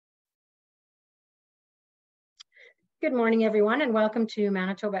Good morning, everyone, and welcome to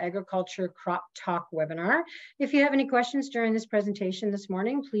Manitoba Agriculture Crop Talk webinar. If you have any questions during this presentation this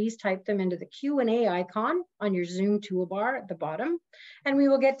morning, please type them into the Q&A icon on your Zoom toolbar at the bottom, and we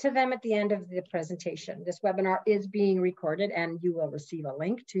will get to them at the end of the presentation. This webinar is being recorded, and you will receive a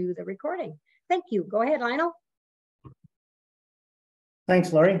link to the recording. Thank you. Go ahead, Lionel.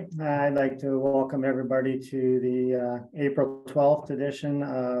 Thanks, Lori. I'd like to welcome everybody to the April 12th edition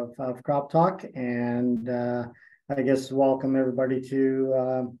of CropTalk, and I guess welcome everybody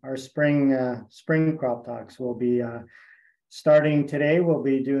to our spring crop talks. We'll be starting today. We'll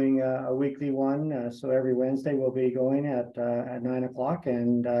be doing a weekly one. So every Wednesday we'll be going at 9 o'clock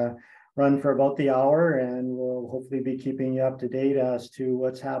and run for about the hour, and we'll hopefully be keeping you up to date as to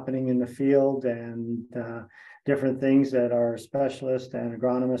what's happening in the field and different things that our specialists and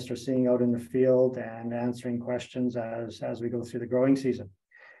agronomists are seeing out in the field, and answering questions as we go through the growing season.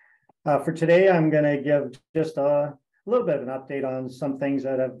 For today, I'm going to give just a little bit of an update on some things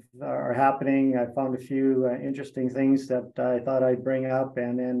that are happening. I found a few interesting things that I thought I'd bring up,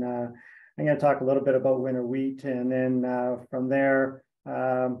 and then I'm going to talk a little bit about winter wheat, and then from there,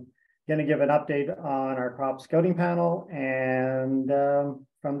 going to give an update on our crop scouting panel, and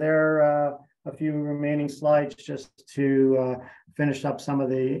from there, a few remaining slides just to finish up some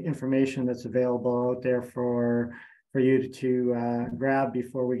of the information that's available out there for you to grab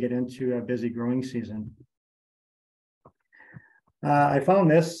before we get into a busy growing season. I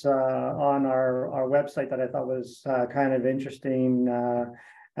found this on our website that I thought was kind of interesting,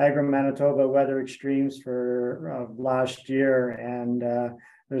 Agri-Manitoba weather extremes for last year, and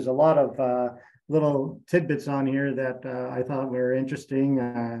there's a lot of little tidbits on here that I thought were interesting.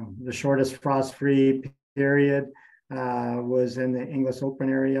 The shortest frost-free period was in the English Open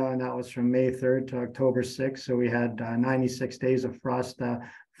area, and that was from May 3rd to October 6th. So we had 96 days of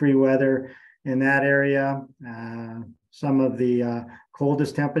frost-free weather in that area. Some of the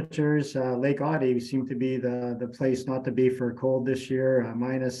coldest temperatures, Lake Audie seemed to be the place not to be for cold this year,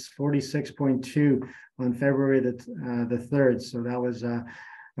 minus 46.2 on February the 3rd. So that was a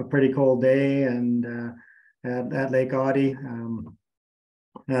pretty cold day, and at Lake Audie.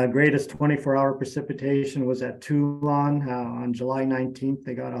 Greatest 24-hour precipitation was at Toulon on July 19th.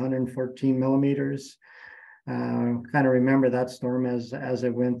 They got 114 millimeters. Kind of remember that storm as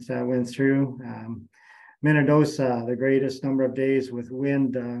it went through. Minnedosa, the greatest number of days with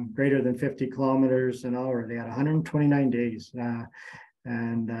wind greater than 50 kilometers an hour. They had 129 days.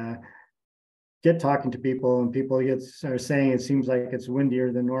 Get talking to people, and people are saying it seems like it's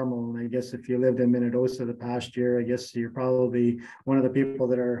windier than normal. And I guess if you lived in Minnedosa the past year, I guess you're probably one of the people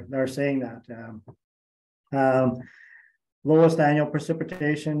that are saying that. Lowest annual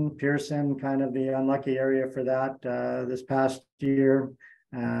precipitation, Pearson, kind of the unlucky area for that this past year.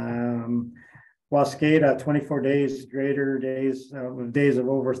 Wascata, 24 days, greater days with days of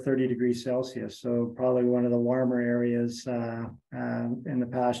over 30 degrees Celsius. So probably one of the warmer areas in the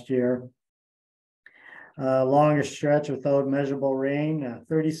past year. Longest stretch without measurable rain,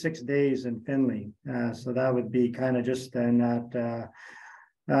 36 days in Finley. So that would be kind of just in that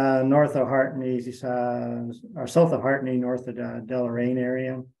north of Hartney, or south of Hartney, north of Deloraine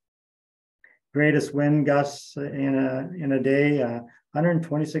area. Greatest wind gusts in a day,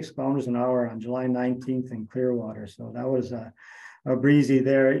 126 kilometers an hour on July 19th in Clearwater. So that was a breezy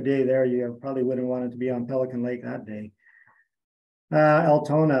day there. You probably wouldn't want it to be on Pelican Lake that day.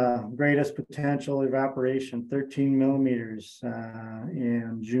 Altona, greatest potential evaporation, 13 millimeters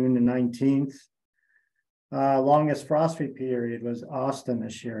in June the 19th. Longest frost-free period was Austin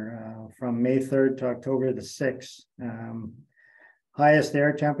this year, from May 3rd to October the 6th. Highest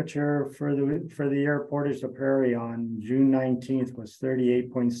air temperature for the year, Portage la Prairie on June 19th was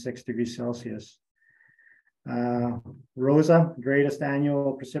 38.6 degrees Celsius. Rosa, greatest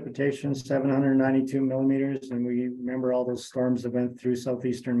annual precipitation, 792 millimeters, and we remember all those storms that went through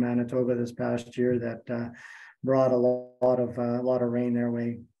southeastern Manitoba this past year that brought a lot of rain their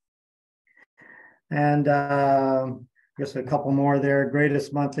way. And I guess a couple more there.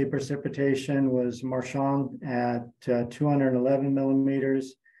 Greatest monthly precipitation was Marchand at 211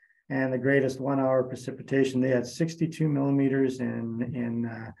 millimeters, and the greatest 1 hour precipitation, they had 62 millimeters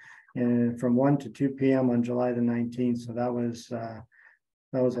from 1 to 2 p.m. on July the 19th. So that was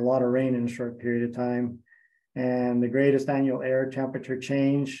a lot of rain in a short period of time. And the greatest annual air temperature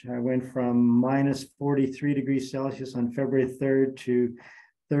change went from minus 43 degrees Celsius on February 3rd to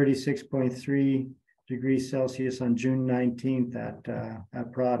 36.3 degrees Celsius on June 19th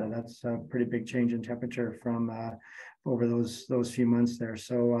at Prada. That's a pretty big change in temperature from over those few months there.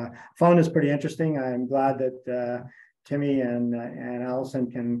 So found this pretty interesting. I'm glad that Timmy and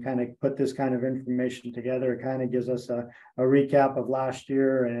Allison can kind of put this kind of information together. It kind of gives us a recap of last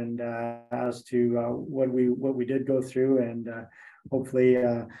year and as to what we did go through, and hopefully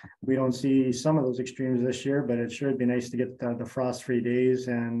we don't see some of those extremes this year, but it sure would be nice to get the frost-free days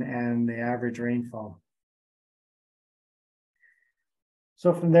and the average rainfall.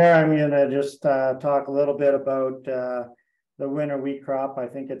 So from there, I'm going to just talk a little bit about the winter wheat crop. I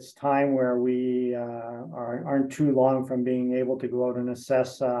think it's time where we aren't too long from being able to go out and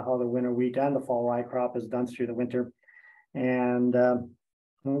assess how the winter wheat and the fall rye crop is done through the winter. And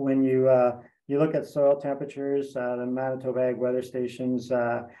when you look at soil temperatures, the Manitoba Ag Weather Stations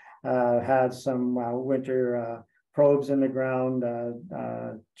had some winter probes in the ground,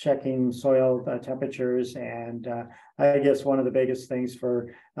 checking soil temperatures. And I guess one of the biggest things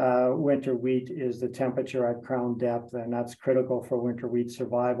for winter wheat is the temperature at crown depth, and that's critical for winter wheat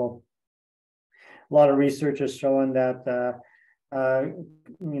survival. A lot of research is showing that the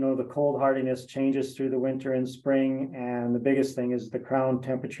cold hardiness changes through the winter and spring, and the biggest thing is the crown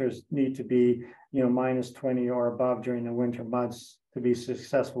temperatures need to be minus 20 or above during the winter months to be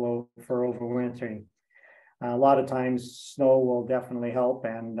successful for overwintering. A lot of times snow will definitely help,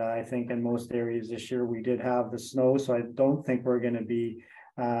 and I think in most areas this year we did have the snow, so I don't think we're going to be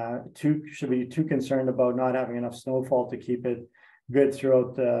too concerned about not having enough snowfall to keep it good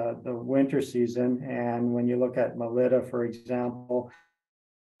throughout the winter season. And when you look at Melita, for example,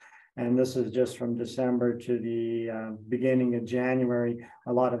 and this is just from December to the beginning of January,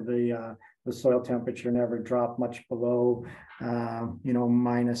 a lot of the soil temperature never dropped much below,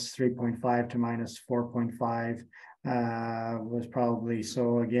 minus 3.5 to minus 4.5 was probably,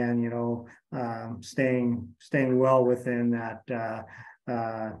 so again, staying well within that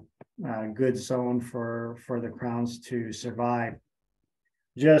good zone for the crowns to survive.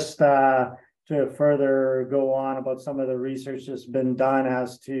 Just to further go on about some of the research that's been done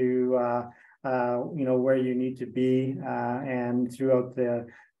as to where you need to be and throughout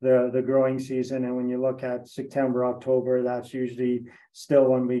the growing season. And when you look at September, October, that's usually still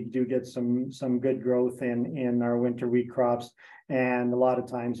when we do get some good growth in our winter wheat crops. And a lot of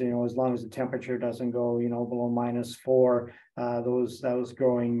times, as long as the temperature doesn't go, below minus 4, those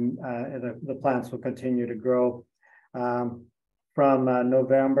growing, the plants will continue to grow. From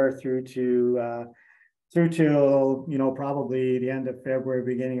November through till probably the end of February,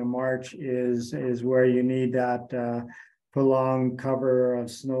 beginning of March is where you need that prolonged cover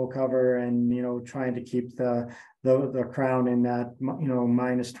of snow cover, and trying to keep the crown in that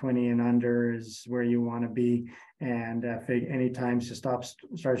minus 20 and under is where you want to be. And if anytime it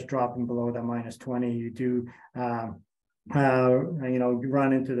starts dropping below that minus 20, you do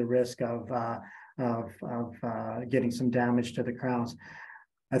run into the risk of getting some damage to the crowns.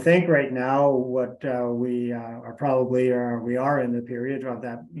 I think right now what we are in the period of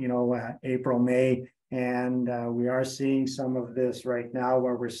that April, May, and we are seeing some of this right now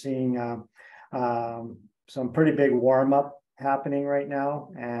where we're seeing some pretty big warm up happening right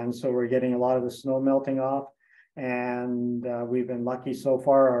now, and so we're getting a lot of the snow melting off. And we've been lucky so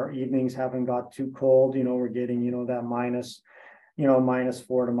far. Our evenings haven't got too cold. We're getting that minus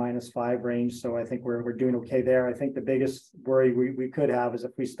 4 to minus 5 range. So I think we're doing okay there. I think the biggest worry we could have is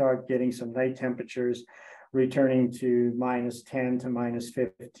if we start getting some night temperatures returning to minus 10 to minus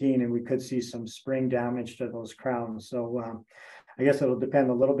 15, and we could see some spring damage to those crowns. So I guess it'll depend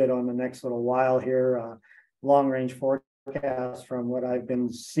a little bit on the next little while here. Long range forecast from what I've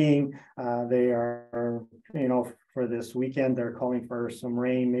been seeing, they are, for this weekend, they're calling for some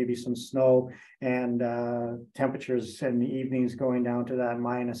rain, maybe some snow, and temperatures in the evenings going down to that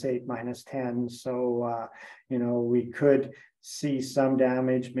minus 8, minus 10. So, we could see some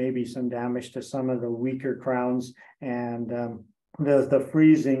damage, maybe some damage to some of the weaker crowns. And the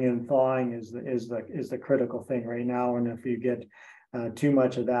freezing and thawing is the critical thing right now. And if you get too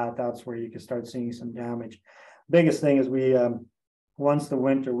much of that, that's where you can start seeing some damage. Biggest thing is once the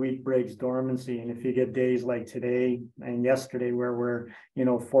winter wheat breaks dormancy, and if you get days like today and yesterday where we're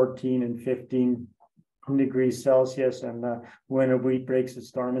 14 and 15 degrees Celsius, and the winter wheat breaks its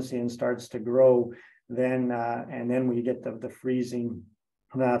dormancy and starts to grow, then and then we get the freezing,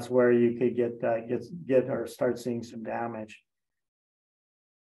 that's where you could get or start seeing some damage.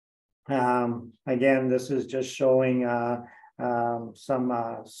 Again, this is just showing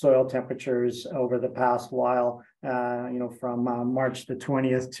some soil temperatures over the past while, from March the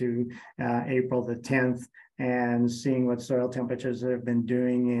 20th to April the 10th, and seeing what soil temperatures have been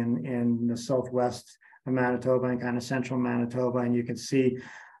doing in the southwest of Manitoba and kind of central Manitoba. And you can see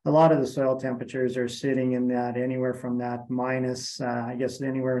a lot of the soil temperatures are sitting in that anywhere from that minus, I guess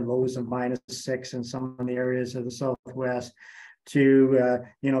anywhere lows of -6 in some of the areas of the Southwest, to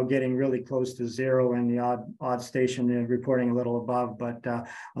getting really close to zero, and the odd station reporting a little above, but a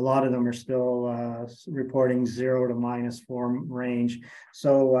lot of them are still reporting 0 to -4 range.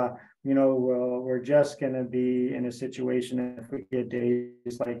 So we're just going to be in a situation, if we get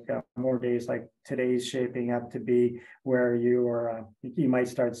days like more days like today's shaping up to be, where you might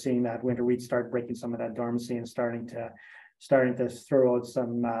start seeing that winter wheat start breaking some of that dormancy and starting to throw out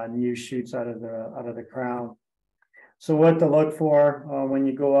some new shoots out of the crown. So what to look for when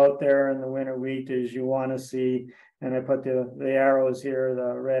you go out there in the winter wheat is you want to see, and I put the arrows here,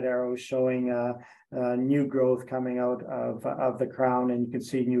 the red arrows showing new growth coming out of the crown, and you can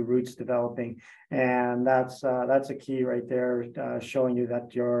see new roots developing, and that's a key right there, showing you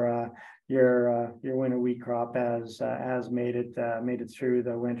that your winter wheat crop has made it through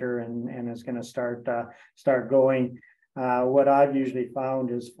the winter and is going to start going. What I've usually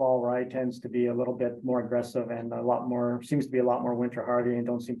found is fall rye tends to be a little bit more aggressive and seems to be a lot more winter hardy, and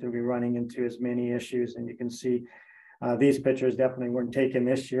don't seem to be running into as many issues. And you can see these pictures definitely weren't taken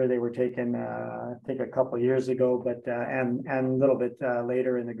this year. They were taken, I think, a couple of years ago, but and a little bit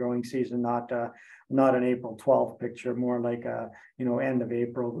later in the growing season, not an April 12th picture, more like a end of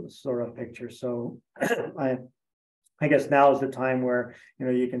April sort of picture. So I guess now is the time where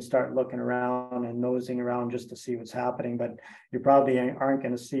you can start looking around and nosing around just to see what's happening, but you probably aren't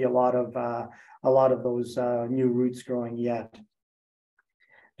going to see a lot of those new roots growing yet.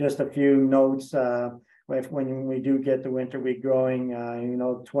 Just a few notes. When we do get the winter wheat growing,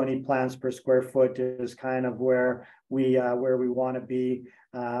 20 plants per square foot is kind of where we want to be.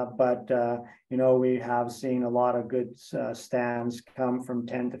 But we have seen a lot of good stands come from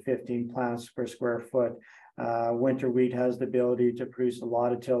 10 to 15 plants per square foot. Winter wheat has the ability to produce a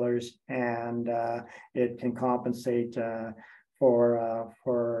lot of tillers, and it can compensate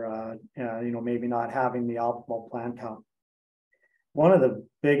for maybe not having the optimal plant count. One of the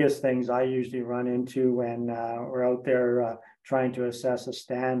biggest things I usually run into when we're out there trying to assess a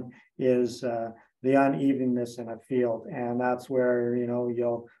stand is the unevenness in a field, and that's where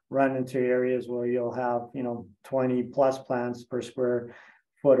you'll run into areas where you'll have 20 plus plants per square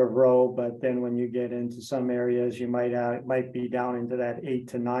foot of row, but then when you get into some areas, you might be down into that 8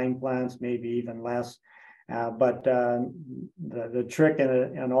 to 9 plants, maybe even less. But the trick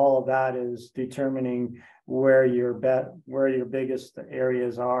in all of that is determining where your biggest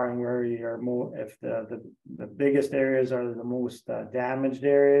areas are, and where if the biggest areas are the most damaged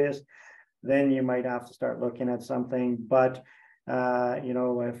areas, then you might have to start looking at something. But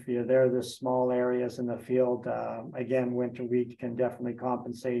if they're the small areas in the field, again, winter wheat can definitely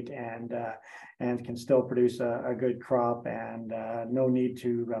compensate and can still produce a good crop, and no need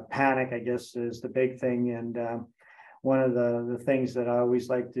to panic, I guess, is the big thing. And one of the things that I always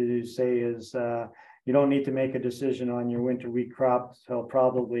like to say is you don't need to make a decision on your winter wheat crop till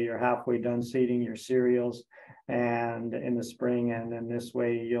probably you're halfway done seeding your cereals and in the spring, and then this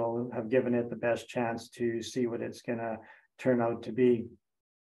way you'll have given it the best chance to see what it's going to turn out to be.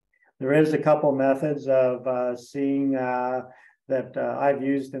 There is a couple methods of seeing that I've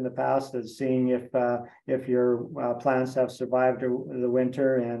used in the past, of seeing if your plants have survived the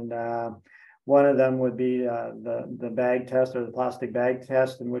winter, and one of them would be the bag test, or the plastic bag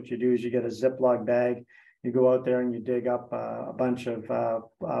test. And what you do is you get a Ziploc bag, you go out there and you dig up a bunch of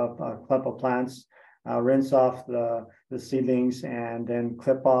clump of plants, rinse off the seedlings, and then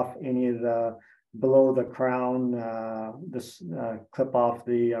clip off any of the below the crown, clip off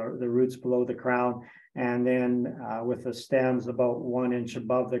the roots below the crown, and then with the stems about 1 inch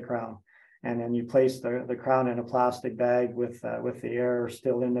above the crown. And then you place the crown in a plastic bag with the air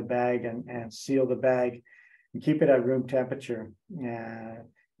still in the bag, and seal the bag and keep it at room temperature.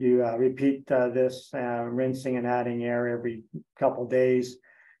 You repeat this rinsing and adding air every couple days,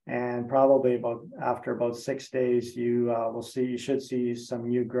 and probably after about 6 days, you should see some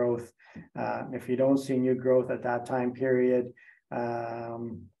new growth. If you don't see new growth at that time period,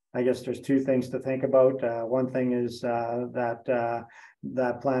 I guess there's two things to think about. One thing is that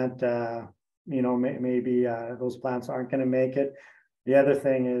plant, maybe those plants aren't going to make it. The other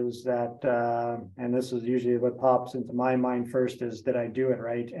thing is that, and this is usually what pops into my mind first, is, did I do it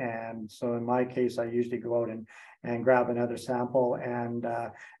right? And so in my case, I usually go out and grab another sample and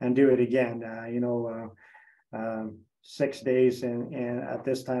do it again. 6 days in at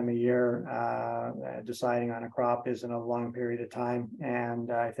this time of year, deciding on a crop isn't a long period of time,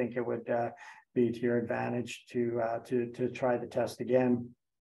 and I think it would be to your advantage to try the test again.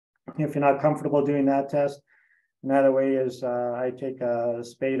 If you're not comfortable doing that test, Another way is I take a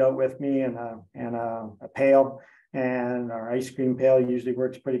spade out with me and a pail, and our ice cream pail usually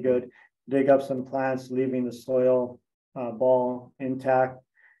works pretty good. Dig up some plants, leaving the soil ball intact,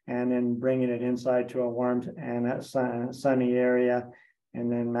 and then bringing it inside to a warm and sunny area. And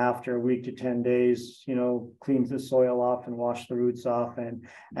then after a week to 10 days, clean the soil off and wash the roots off,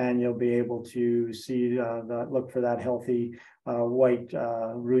 and you'll be able to see look for that healthy white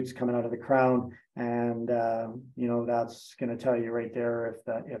roots coming out of the crown. And that's going to tell you right there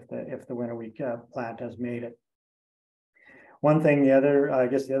if the winter wheat plant has made it. One thing, the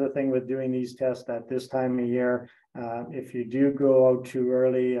other thing with doing these tests at this time of year, if you do go out too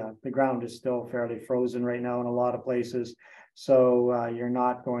early, the ground is still fairly frozen right now in a lot of places. So you're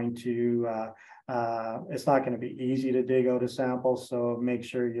not going to, it's not going to be easy to dig out a sample. So make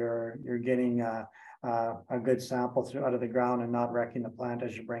sure you're getting a good sample out of the ground and not wrecking the plant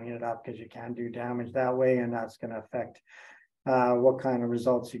as you're bringing it up, because you can do damage that way, and that's going to affect what kind of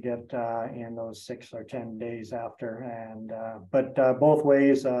results you get in those 6 or 10 days after. And but both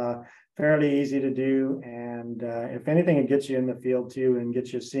ways, fairly easy to do. And if anything, it gets you in the field too and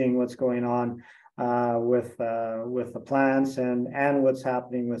gets you seeing what's going on with the plants and what's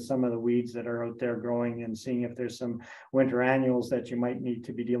happening with some of the weeds that are out there growing, and seeing if there's some winter annuals that you might need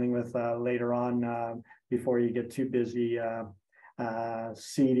to be dealing with later on before you get too busy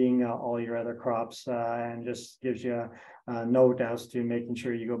seeding all your other crops, and just gives you a note as to making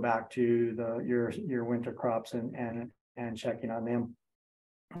sure you go back to your winter crops and checking on them.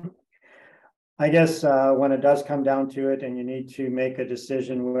 I guess when it does come down to it and you need to make a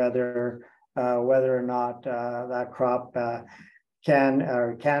decision whether or not that crop can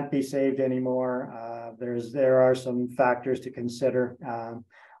or can't be saved anymore, there are some factors to consider.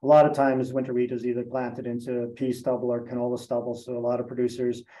 A lot of times winter wheat is either planted into pea stubble or canola stubble. So a lot of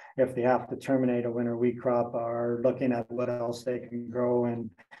producers, if they have to terminate a winter wheat crop, are looking at what else they can grow, and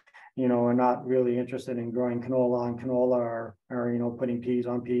are not really interested in growing canola on canola, or putting peas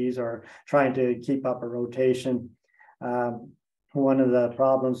on peas, or trying to keep up a rotation. One of the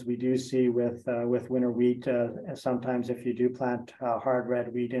problems we do see with winter wheat, sometimes if you do plant hard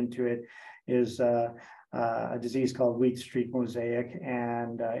red wheat into it, is a disease called wheat streak mosaic,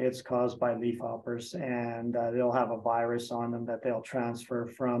 and it's caused by leafhoppers, and they'll have a virus on them that they'll transfer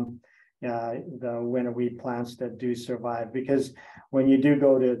from the winter wheat plants that do survive. Because when you do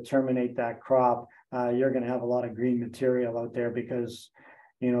go to terminate that crop, you're going to have a lot of green material out there, because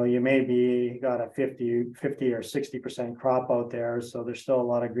you may be got a 50 or 60% crop out there, so there's still a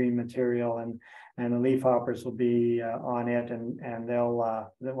lot of green material, and the leafhoppers will be on it, and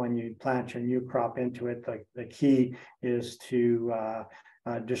they'll when you plant your new crop into it, the key is to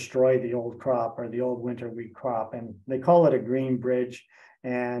destroy the old crop, or the old winter wheat crop, and they call it a green bridge.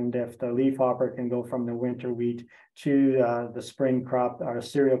 And if the leafhopper can go from the winter wheat to the spring crop or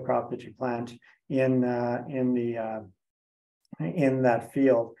cereal crop that you plant in that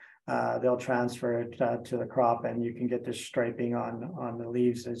field, they'll transfer it to the crop, and you can get this striping on the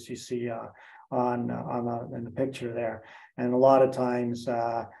leaves, as you see in the picture there. And a lot of times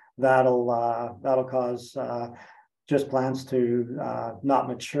that'll cause just plants to not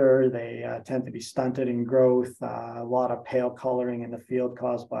mature. They tend to be stunted in growth. A lot of pale coloring in the field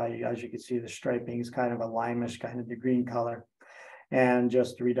caused by, as you can see, the striping is kind of a limeish, kind of the green color, and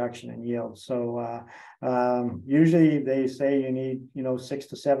just a reduction in yield. So usually they say you need 6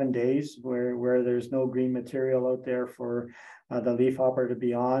 to 7 days where there's no green material out there for the leafhopper to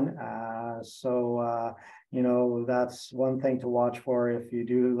be on. That's one thing to watch for if you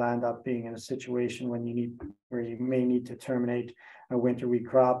do land up being in a situation where you may need to terminate a winter wheat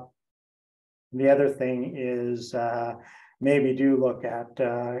crop. The other thing is maybe do look at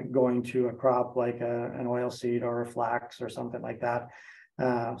going to a crop like an oilseed or a flax or something like that.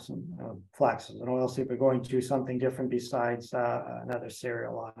 Flax is an oilseed, but going to something different besides another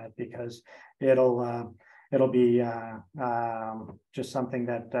cereal on it, because it'll be just something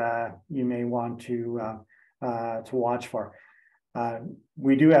that you may want to watch for.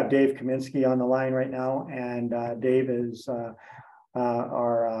 We do have Dave Kaminsky on the line right now, and Dave is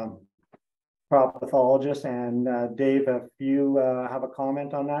our crop pathologist. And Dave, if you have a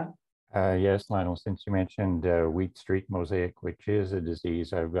comment on that. Yes, Lionel, since you mentioned wheat streak mosaic, which is a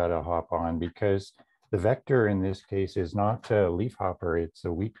disease, I've got to hop on, because the vector in this case is not a leafhopper, it's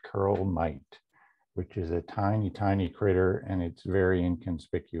a wheat curl mite, which is a tiny, tiny critter, and it's very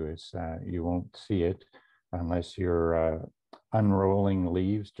inconspicuous. You won't see it unless you're unrolling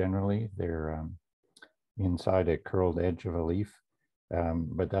leaves. Generally, they're inside a curled edge of a leaf.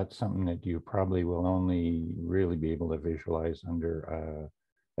 But that's something that you probably will only really be able to visualize under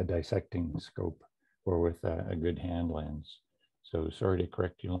a dissecting scope. or with a good hand lens. So sorry to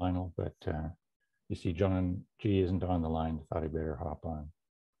correct you, Lionel, but you see John G isn't on the line. Thought I better hop on.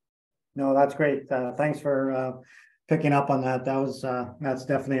 No, that's great. Thanks for picking up on that. That was that's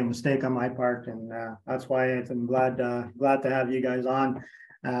definitely a mistake on my part, and that's why I'm glad to have you guys on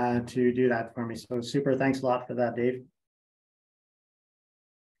to do that for me. So super, thanks a lot for that, Dave.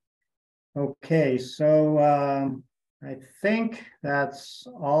 Okay, so I think that's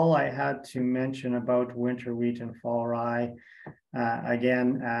all I had to mention about winter wheat and fall rye.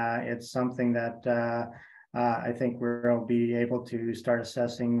 Again, it's something that I think we'll be able to start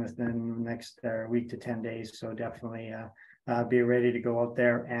assessing within the next week to 10 days. So definitely be ready to go out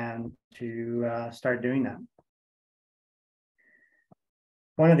there and to start doing that.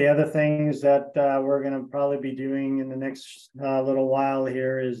 One of the other things that we're going to probably be doing in the next little while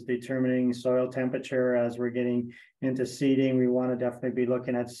here is determining soil temperature as we're getting into seeding. We want to definitely be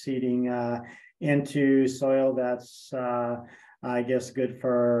looking at seeding into soil that's, I guess, good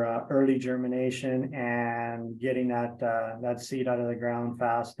for early germination and getting that seed out of the ground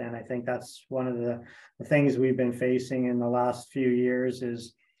fast. And I think that's one of the things we've been facing in the last few years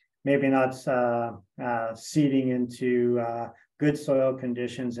is maybe not seeding into good soil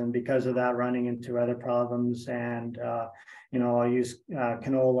conditions, and because of that running into other problems. And I'll use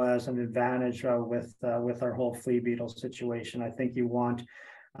canola as an advantage with our whole flea beetle situation. I think you want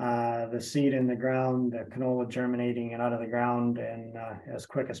the seed in the ground, the canola germinating and out of the ground and as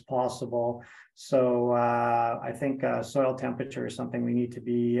quick as possible. So I think soil temperature is something we need to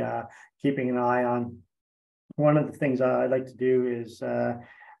be keeping an eye on. One of the things I like to do is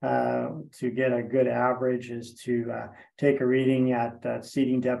to get a good average is to take a reading at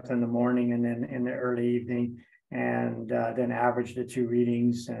seeding depth in the morning and then in the early evening, and then average the two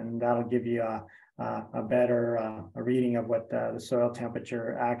readings, and that'll give you a better a reading of what the soil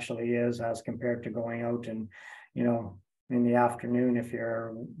temperature actually is as compared to going out and, in the afternoon, if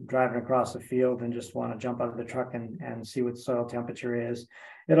you're driving across the field and just want to jump out of the truck and see what soil temperature is.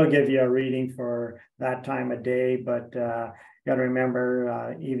 It'll give you a reading for that time of day, but you got to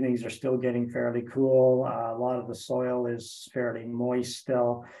remember evenings are still getting fairly cool. A lot of the soil is fairly moist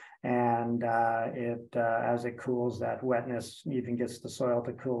still, and as it cools, that wetness even gets the soil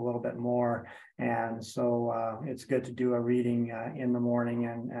to cool a little bit more. And so it's good to do a reading in the morning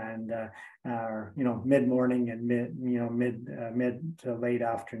and mid-morning and mid to late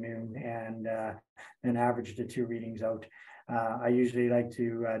afternoon, and average the two readings out. I usually like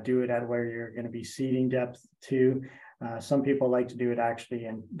to do it at where you're going to be seeding depth too. Some people like to do it actually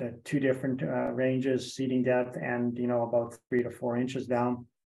in the two different ranges, seeding depth and about 3 to 4 inches down,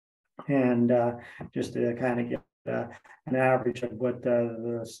 and just to kind of get an average of what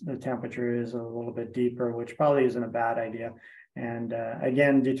the temperature is a little bit deeper, which probably isn't a bad idea. And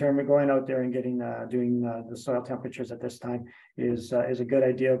again, going out there and getting doing the soil temperatures at this time is a good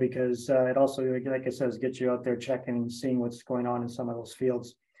idea, because it also, like I said, gets you out there checking and seeing what's going on in some of those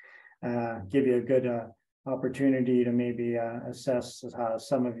fields. Give you a good opportunity to maybe assess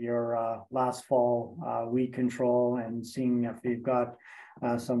some of your last fall weed control, and seeing if you've got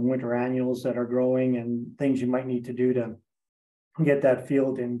some winter annuals that are growing and things you might need to do to get that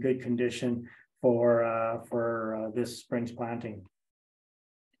field in good condition for this spring's planting.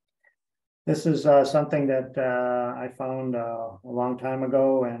 This is something that I found a long time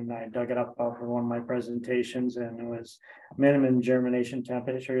ago, and I dug it up for one of my presentations, and it was minimum germination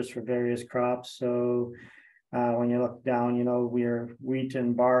temperatures for various crops. So when you look down, wheat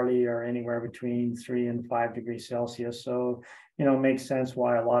and barley are anywhere between 3 and 5 degrees Celsius. So, it makes sense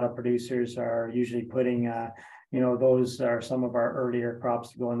why a lot of producers are usually putting, those are some of our earlier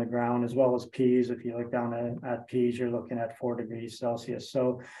crops to go in the ground, as well as peas. If you look down at peas, you're looking at 4 degrees Celsius.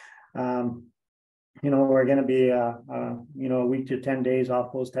 So, we're going to be, a week to 10 days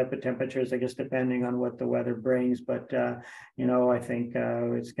off those type of temperatures, I guess, depending on what the weather brings. But, I think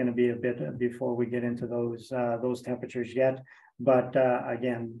it's going to be a bit before we get into those temperatures yet. But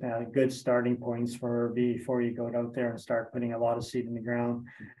again, good starting points before you go out there and start putting a lot of seed in the ground.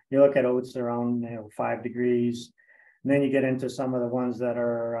 You look at oats around 5 degrees, and then you get into some of the ones that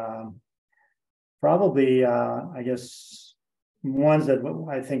are probably, I guess, ones that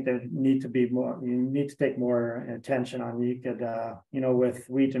I think that need to be more, you need to take more attention on. You could, with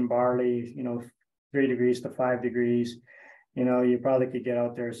wheat and barley, 3 degrees to 5 degrees, you probably could get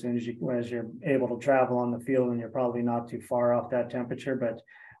out there as soon as you're able to travel on the field, and you're probably not too far off that temperature. But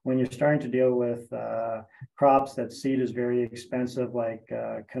when you're starting to deal with crops that seed is very expensive, like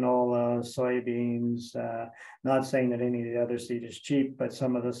canola, soybeans, not saying that any of the other seed is cheap, but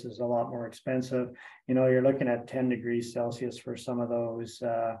some of this is a lot more expensive. You know, you're looking at 10 degrees Celsius for some of those,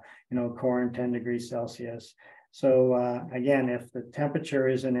 you know, corn, 10 degrees Celsius. So again, if the temperature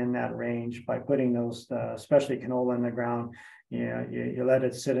isn't in that range, by putting those, especially canola in the ground, you let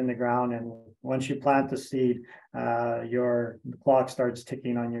it sit in the ground, and once you plant the seed, the clock starts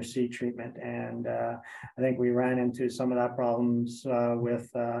ticking on your seed treatment. And I think we ran into some of that problems with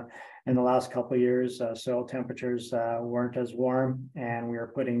in the last couple of years. Soil temperatures weren't as warm, and we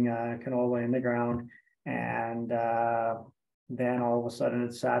were putting canola in the ground, and then all of a sudden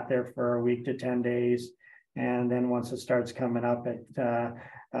it sat there for a week to 10 days. And then once it starts coming up,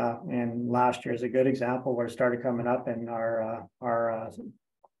 and last year is a good example where it started coming up, and our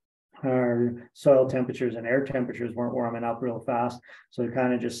soil temperatures and air temperatures weren't warming up real fast. So it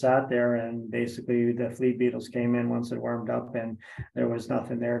kind of just sat there, and basically the flea beetles came in once it warmed up, and there was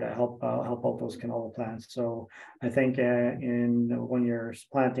nothing there to help out those canola plants. So I think when you're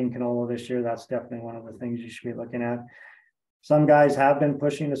planting canola this year, that's definitely one of the things you should be looking at. Some guys have been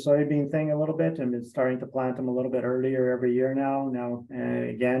pushing the soybean thing a little bit and been starting to plant them a little bit earlier every year now. Now,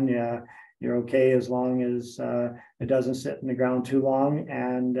 again, you're okay as long as it doesn't sit in the ground too long,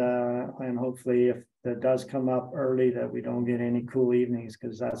 and hopefully if it does come up early, that we don't get any cool evenings,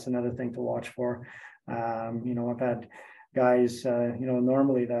 because that's another thing to watch for. You know, I've had guys, you know,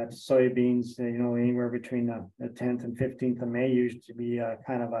 normally that soybeans, you know, anywhere between the 10th and 15th of May used to be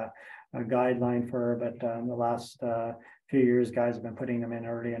kind of a guideline for, but in the last few years, guys have been putting them in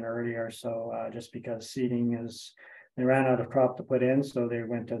early and earlier. So just because seeding they ran out of crop to put in, so they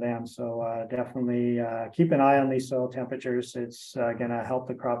went to them. So definitely keep an eye on these soil temperatures. It's going to help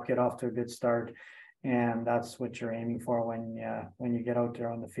the crop get off to a good start, and that's what you're aiming for when you get out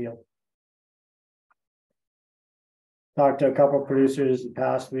there on the field. Talked to a couple of producers the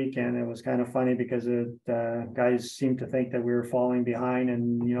past week, and it was kind of funny because guys seemed to think that we were falling behind,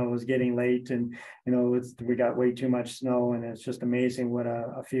 and you know, it was getting late, and you know, we got way too much snow, and it's just amazing what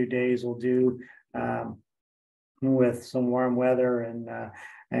a few days will do with some warm weather.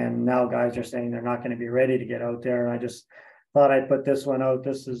 And now guys are saying they're not going to be ready to get out there. And I just thought I'd put this one out.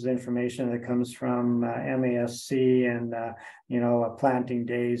 This is information that comes from MASC, and you know, planting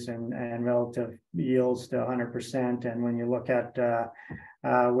days and relative yields to 100%. And when you look at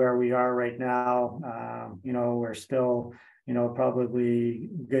where we are right now, you know, we're still, you know, probably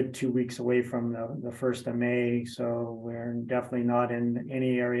good 2 weeks away from the 1st of May. So we're definitely not in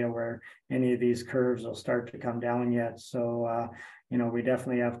any area where any of these curves will start to come down yet. So, you know, we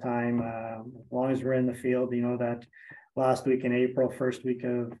definitely have time, as long as we're in the field. You know, that last week in April, first week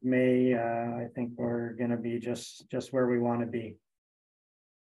of May, I think we're going to be just where we want to be.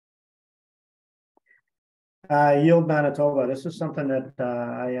 Yield Manitoba. This is something that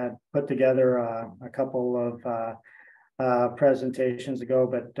I had put together a couple of presentations ago,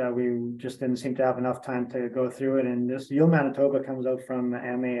 but we just didn't seem to have enough time to go through it. And this Yield Manitoba comes out from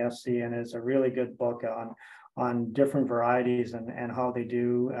MASC, and is a really good book on different varieties and how they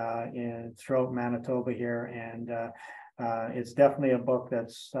do throughout Manitoba here. And it's definitely a book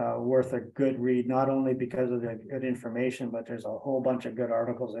that's worth a good read, not only because of the good information, but there's a whole bunch of good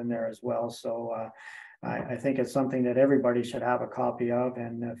articles in there as well. So I think it's something that everybody should have a copy of.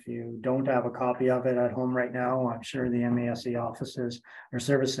 And if you don't have a copy of it at home right now, I'm sure the MASC offices or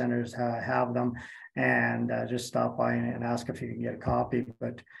service centers have them, and just stop by and ask if you can get a copy.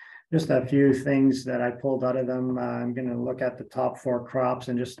 But just a few things that I pulled out of them. I'm going to look at the top 4 crops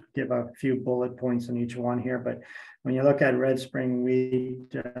and just give a few bullet points on each one here. But when you look at red spring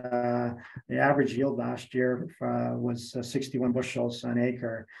wheat, the average yield last year was 61 bushels an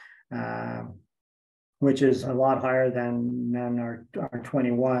acre, which is a lot higher than our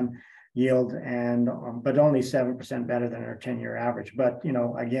 21 yield, and but only 7% better than our 10-year average. But you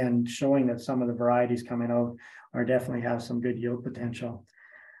know, again, showing that some of the varieties coming out are definitely have some good yield potential.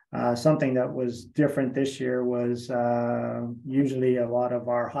 Something that was different this year was usually a lot of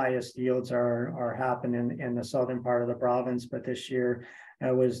our highest yields are happening in the southern part of the province, but this year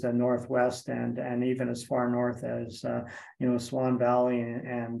it was the northwest and even as far north as you know, Swan Valley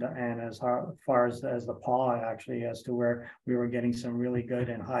and as far as the Paw, actually, as to where we were getting some really good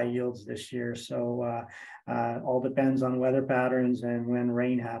and high yields this year. So all depends on weather patterns and when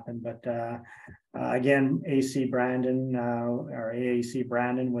rain happened. But again, AC Brandon or AAC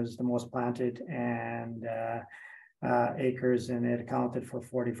Brandon was the most planted, and acres, and it accounted for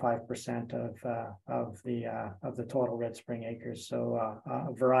 45% of the total Red Spring acres. So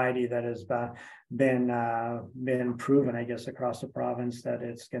a variety that has been proven, I guess, across the province that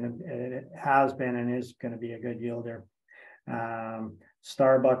it has been and is going to be a good yielder.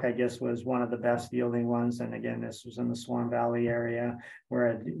 Starbuck, I guess, was one of the best yielding ones, and again, this was in the Swan Valley area where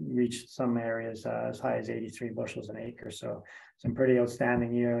it reached some areas as high as 83 bushels an acre. So some pretty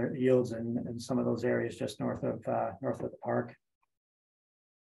outstanding yields in some of those areas just north of the park.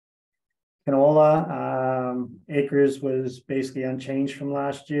 Canola acres was basically unchanged from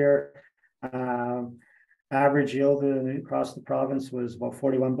last year. Average yield across the province was about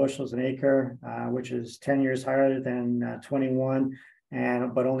 41 bushels an acre, which is 10 years higher than 21,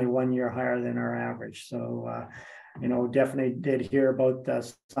 but only 1 year higher than our average. So, definitely did hear about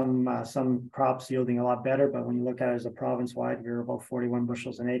some crops yielding a lot better, but when you look at it as a province-wide, we were about 41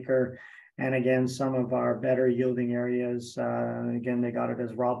 bushels an acre. And again, some of our better yielding areas, again, they got it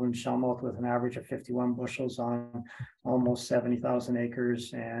as Roblin Shellmouth with an average of 51 bushels on almost 70,000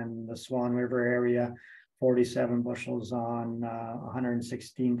 acres, and the Swan River area, 47 bushels on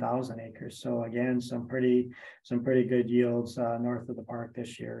 116,000 acres. So again, some pretty good yields north of the park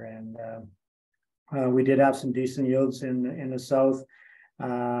this year. And we did have some decent yields in the south.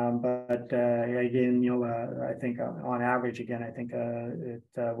 But again, I think on average, again, I think it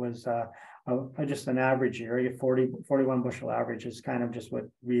was just an average year. 41 bushel average is kind of just what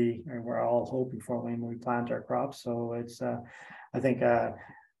we're all hoping for when we plant our crops. So it's, I think,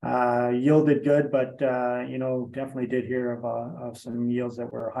 yielded good, but definitely did hear of some yields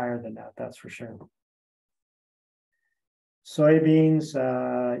that were higher than that. That's for sure. Soybeans,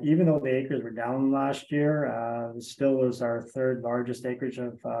 even though the acres were down last year, still was our third largest acreage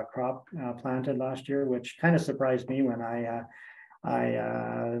of crop planted last year, which kind of surprised me when I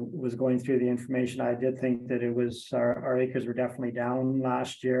was going through the information. I did think that it was our acres were definitely down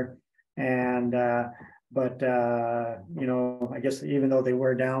last year, and but I guess even though they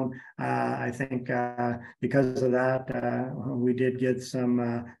were down, I think because of that, we did get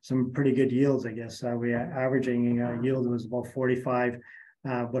some pretty good yields. I guess we averaging yield was about 45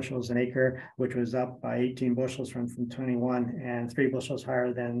 bushels an acre, which was up by 18 bushels from 21, and 3 bushels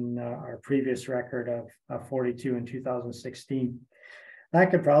higher than our previous record of 42 in 2016. That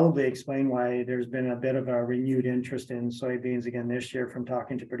could probably explain why there's been a bit of a renewed interest in soybeans again this year. From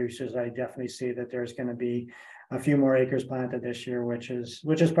talking to producers, I definitely see that there's going to be a few more acres planted this year, which is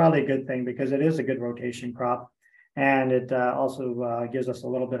probably a good thing because it is a good rotation crop, and it also gives us a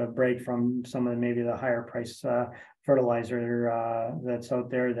little bit of break from some of maybe the higher price fertilizer that's out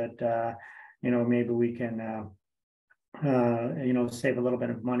there that maybe we can save a little bit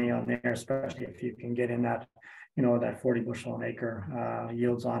of money on there, especially if you can get in that that 40 bushel an acre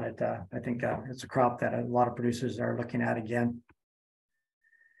yields on it. I think it's a crop that a lot of producers are looking at again.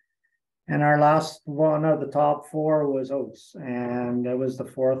 And our last one of the top 4 was oats, and it was the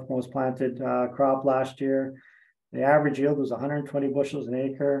 4th most planted crop last year. The average yield was 120 bushels an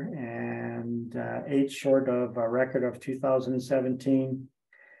acre, and 8 short of a record of 2017.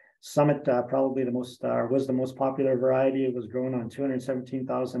 Summit probably was the most popular variety. It was grown on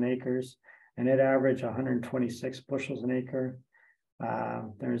 217,000 acres. And it averaged 126 bushels an acre.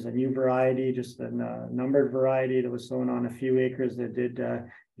 There's a new variety, just a numbered variety that was sown on a few acres that did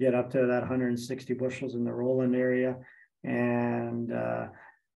get up to that 160 bushels in the Roland area. And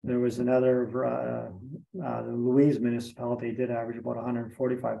there was another, the Louise municipality did average about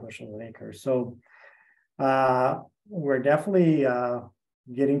 145 bushels an acre. So we're definitely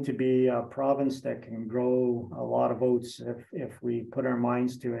getting to be a province that can grow a lot of oats if we put our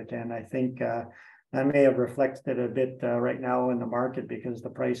minds to it. And I think that may have reflected a bit right now in the market because the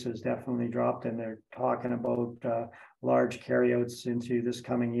price has definitely dropped, and they're talking about large carryouts into this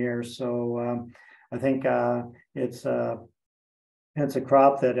coming year. So I think it's a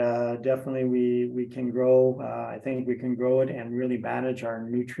crop that definitely we can grow. I think we can grow it and really manage our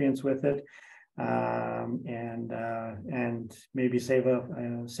nutrients with it. And maybe save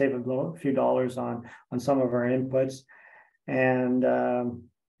a few dollars on some of our inputs, and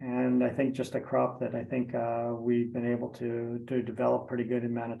I think just a crop that I think we've been able to develop pretty good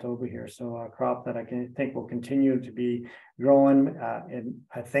in Manitoba here. So a crop that I think will continue to be growing. And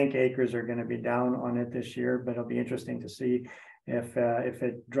I think acres are going to be down on it this year, but it'll be interesting to see if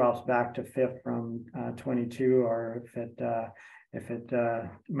it drops back to 5th from 22, or if it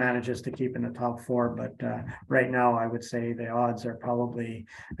manages to keep in the top 4. But right now, I would say the odds are probably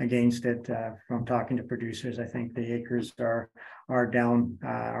against it. From talking to producers, I think the acres are down,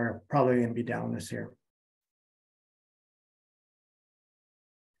 are probably going to be down this year.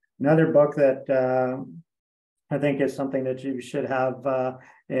 Another book that I think it's something that you should have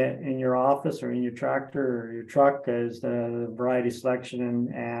in your office or in your tractor or your truck, is the variety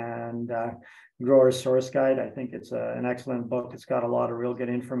selection and grower source guide. I think it's an excellent book. It's got a lot of real good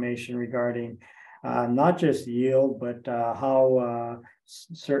information regarding not just yield, but how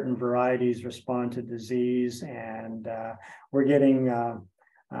certain varieties respond to disease. And we're getting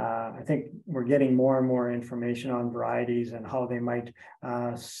I think we're getting more and more information on varieties and how they might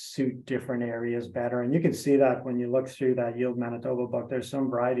suit different areas better. And you can see that when you look through that Yield Manitoba book. There's some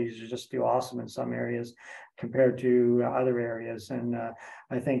varieties that just do awesome in some areas compared to other areas. And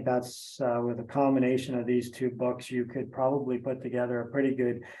I think that's with a combination of these two books, you could probably put together a pretty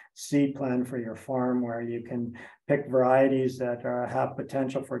good seed plan for your farm, where you can pick varieties that have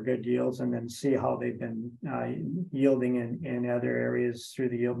potential for good yields, and then see how they've been yielding in other areas through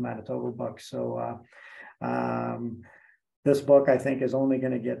the Yield Manitoba book. So this book, I think, is only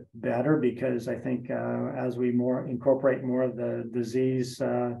going to get better, because I think as we incorporate more of the disease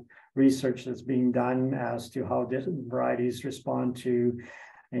research that's being done as to how different varieties respond to,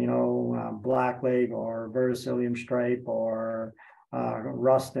 blackleg or verticillium stripe or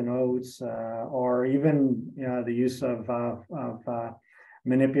rust and oats, or even the use of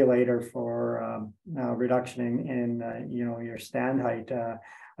manipulator for reduction in your stand height.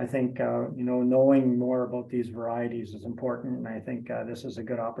 I think knowing more about these varieties is important, and I think this is a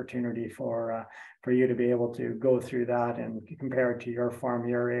good opportunity for you to be able to go through that and compare it to your farm,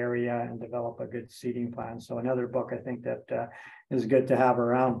 your area, and develop a good seeding plan. So another book I think that is good to have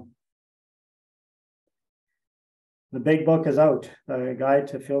around. The big book is out. The Guide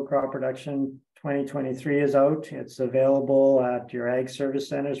to Field Crop Production 2023 is out. It's available at your ag service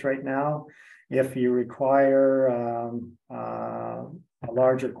centers right now. If you require a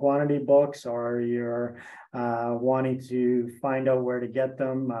larger quantity books, or you're wanting to find out where to get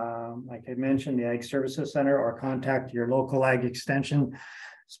them, like I mentioned, the Ag Services Center, or contact your local ag extension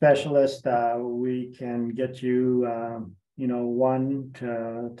specialist, we can get you 1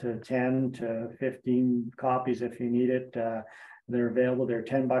 to 10 to 15 copies if you need it. They're available. They're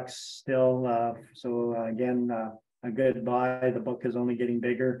 $10 still. So again, a good buy. The book is only getting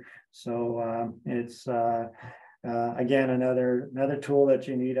bigger. So it's again, another tool that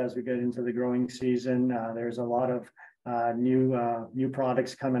you need as we get into the growing season. There's a lot of new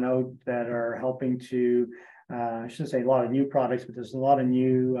products coming out that are helping to I shouldn't say a lot of new products, but there's a lot of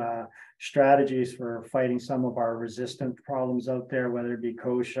new strategies for fighting some of our resistant problems out there, whether it be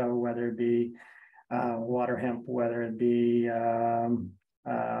kochia, whether it be water hemp, whether it be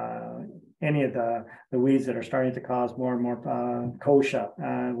any of the weeds that are starting to cause more and more kochia,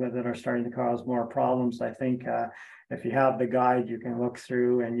 that are starting to cause more problems. I think if you have the guide, you can look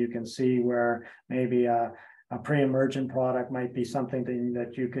through and you can see where maybe a pre-emergent product might be something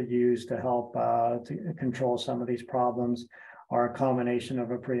that you could use to help to control some of these problems, or a combination of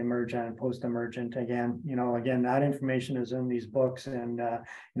a pre-emergent and post-emergent. Again, that information is in these books, and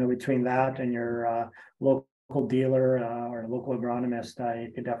between that and your local dealer or local agronomist,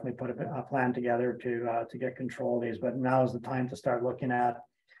 you could definitely put a plan together to get control of these. But now is the time to start looking at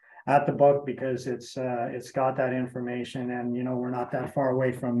the book, because it's got that information, and we're not that far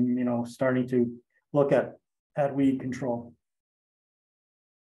away from starting to look at weed control.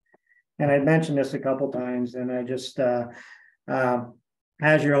 And I mentioned this a couple times, and I just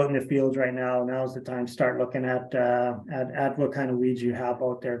as you're out in the fields right now, now's the time to start looking at what kind of weeds you have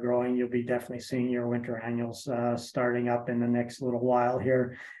out there growing. You'll be definitely seeing your winter annuals starting up in the next little while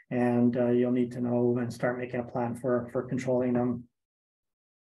here, and you'll need to know and start making a plan for controlling them.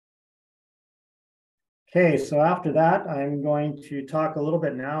 Okay, so after that, I'm going to talk a little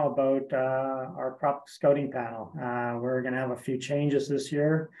bit now about our crop scouting panel. We're going to have a few changes this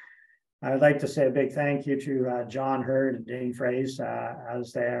year. I'd like to say a big thank you to John Hurd and Dane Fraze,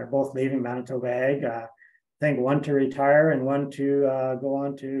 as they're both leaving Manitoba Ag. I think one to retire and one to go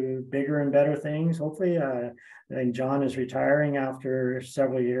on to bigger and better things, hopefully. I think John is retiring after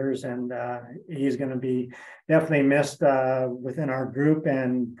several years, and he's going to be definitely missed within our group,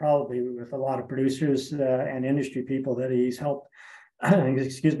 and probably with a lot of producers and industry people that he's helped,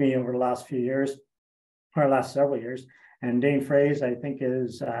 excuse me, over the last few years, or last several years. And Dane Fraze, I think,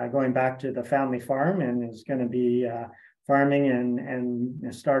 is going back to the family farm and is going to be farming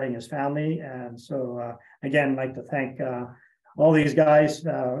and starting his family. And so, again, I'd like to thank all these guys,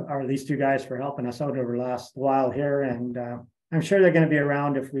 or these two guys, for helping us out over the last while here. And I'm sure they're going to be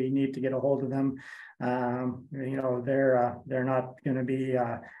around if we need to get a hold of them. They're not going to be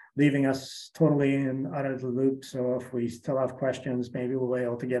leaving us totally out of the loop. So if we still have questions, maybe we'll be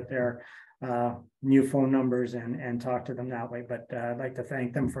able to get their new phone numbers and talk to them that way. But I'd like to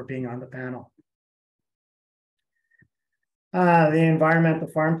thank them for being on the panel. The environmental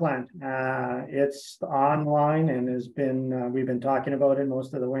farm plan. It's online and has been, we've been talking about it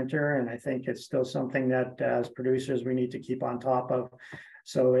most of the winter, and I think it's still something that as producers we need to keep on top of.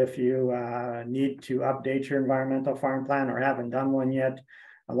 So if you need to update your environmental farm plan or haven't done one yet,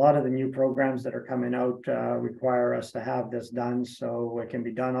 a lot of the new programs that are coming out require us to have this done, so it can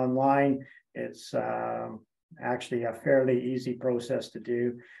be done online. It's actually a fairly easy process to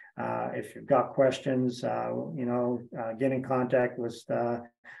do. If you've got questions, get in contact with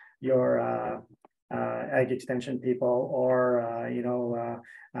your ag extension people, or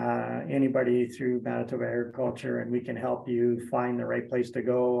anybody through Manitoba Agriculture, and we can help you find the right place to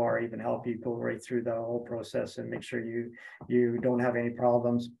go, or even help you go right through the whole process and make sure you don't have any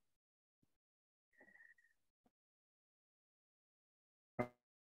problems.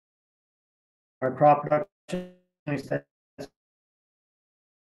 Our crop production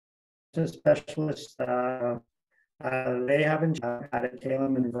specialists, they haven't added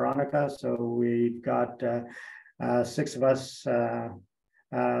Caleb and Veronica, so we've got 6 of us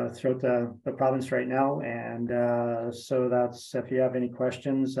throughout the province right now, and so that's, if you have any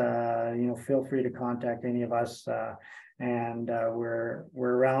questions, feel free to contact any of us, and we're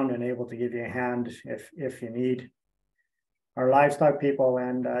around and able to give you a hand if you need. Our livestock people,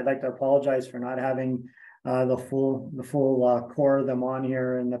 and I'd like to apologize for not having the full core of them on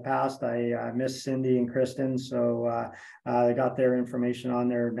here in the past. I miss Cindy and Kristen, so I got their information on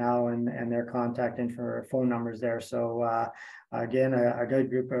there now, and their contact info, phone numbers there. So again, a good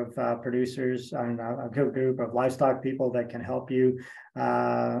group of producers and a good group of livestock people that can help you,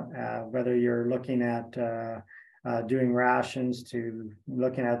 whether you're looking at doing rations, to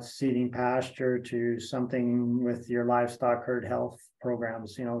looking at seeding pasture, to something with your livestock herd health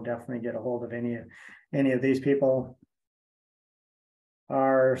programs. Definitely get a hold of any of these people.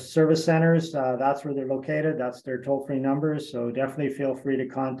 Our service centers, that's where they're located. That's their toll-free numbers. So definitely feel free to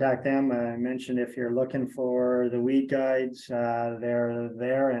contact them. I mentioned if you're looking for the weed guides, they're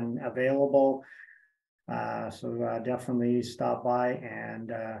there and available. So definitely stop by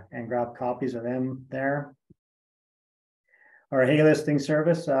and grab copies of them there. Our hay listing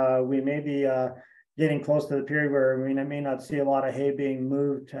service, we may be getting close to the period where we may not see a lot of hay being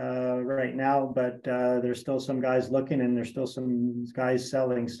moved right now, but there's still some guys looking, and there's still some guys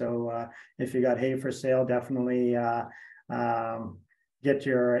selling. So if you got hay for sale, definitely get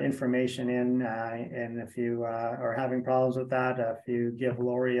your information in. And if you are having problems with that, if you give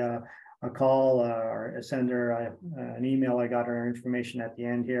Lori a call or send her an email, I got her information at the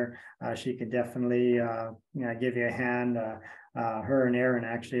end here. She could definitely give you a hand. Her and Aaron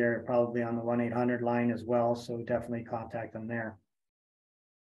actually are probably on the 1-800 line as well, so definitely contact them there.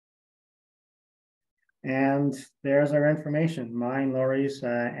 And there's our information, mine, Lori's,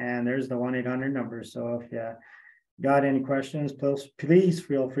 and there's the 1-800 number. So if you got any questions, please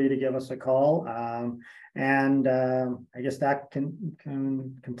feel free to give us a call. And I guess that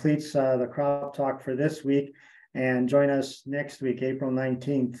completes the Crop Talk for this week. And join us next week, April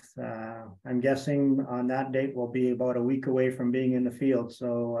 19th. I'm guessing on that date we'll be about a week away from being in the field.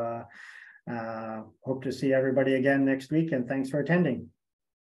 So hope to see everybody again next week, and thanks for attending.